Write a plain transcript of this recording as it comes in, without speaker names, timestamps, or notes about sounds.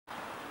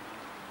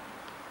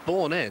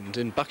Bourne End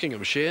in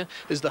Buckinghamshire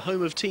is the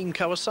home of Team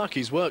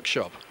Kawasaki's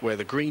workshop, where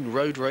the green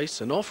road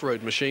race and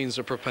off-road machines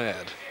are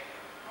prepared.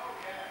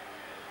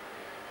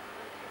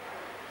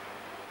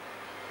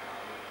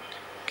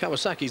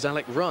 Kawasaki's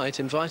Alec Wright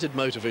invited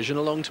Motorvision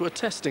along to a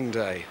testing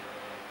day.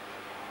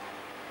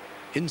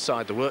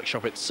 Inside the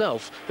workshop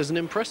itself is an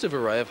impressive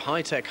array of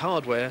high-tech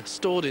hardware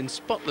stored in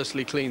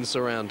spotlessly clean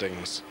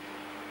surroundings.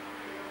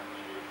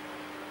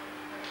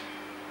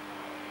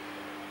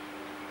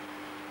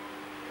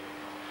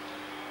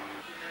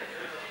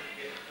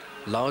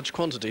 Large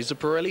quantities of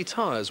Pirelli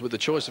tyres with a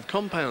choice of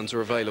compounds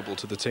are available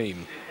to the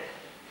team.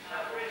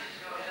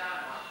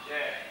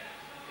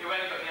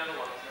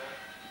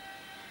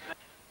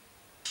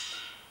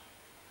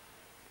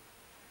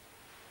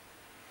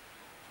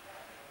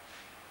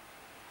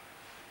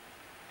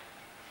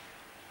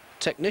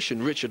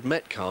 Technician Richard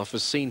Metcalf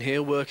was seen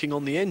here working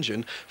on the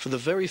engine for the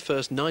very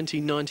first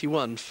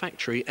 1991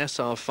 factory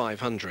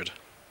SR500.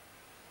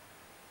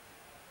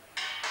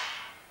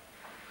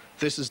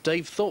 This is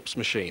Dave Thorpe's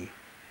machine.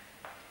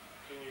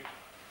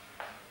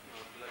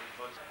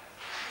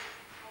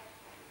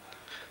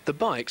 The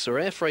bikes are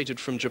air freighted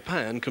from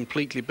Japan,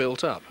 completely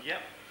built up.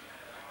 Yep.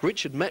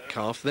 Richard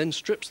Metcalf then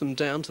strips them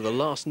down to the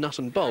last nut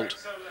and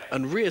bolt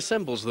and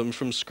reassembles them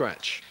from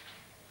scratch.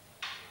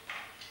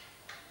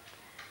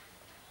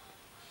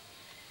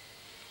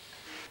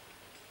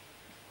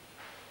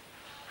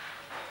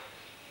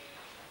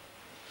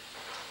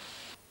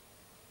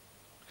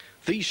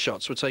 These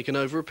shots were taken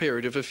over a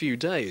period of a few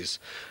days,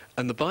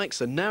 and the bikes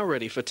are now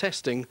ready for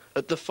testing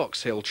at the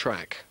Fox Hill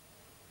track.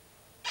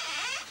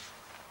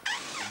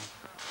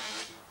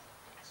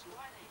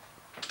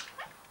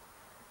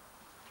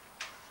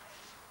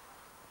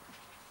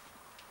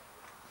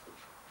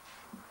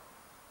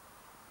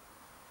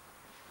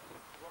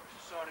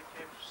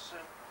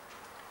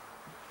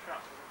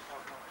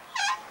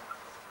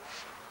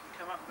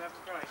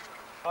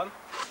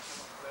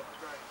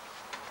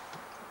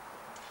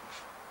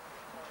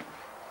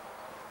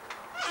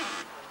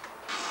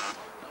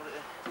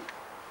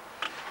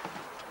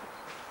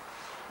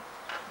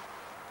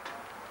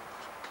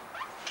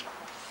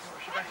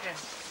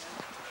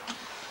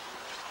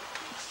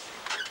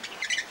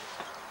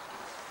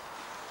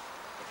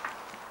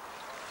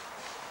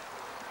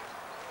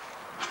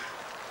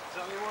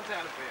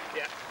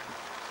 Yeah.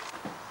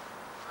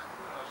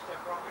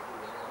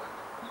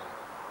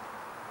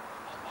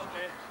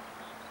 Okay.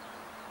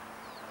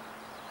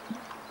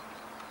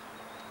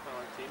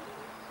 Alright, team.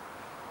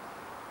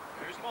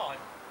 Who's mine?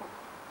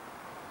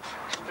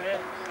 There.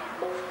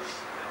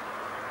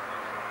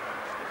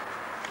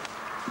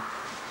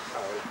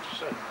 Oh,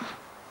 shit.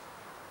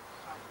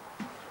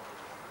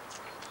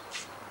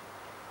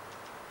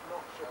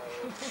 Not sure.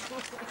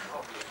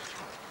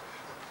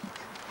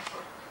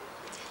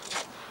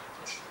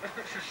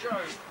 It's a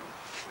show.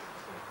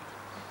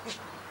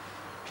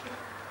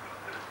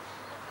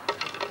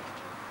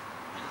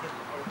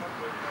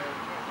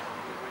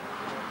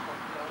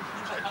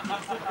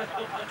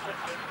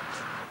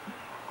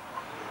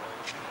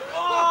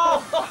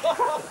 Oh!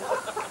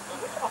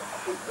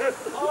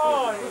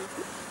 Oh!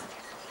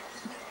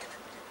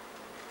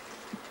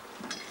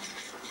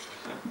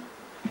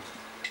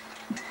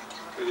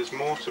 There's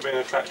more to being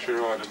a factory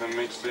rider than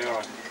meets the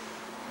eye.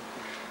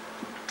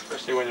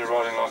 Especially when you're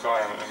riding like I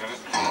am at the minute.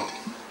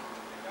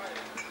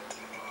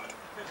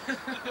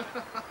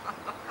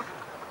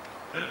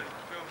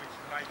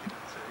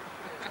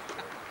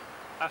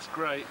 That's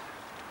great.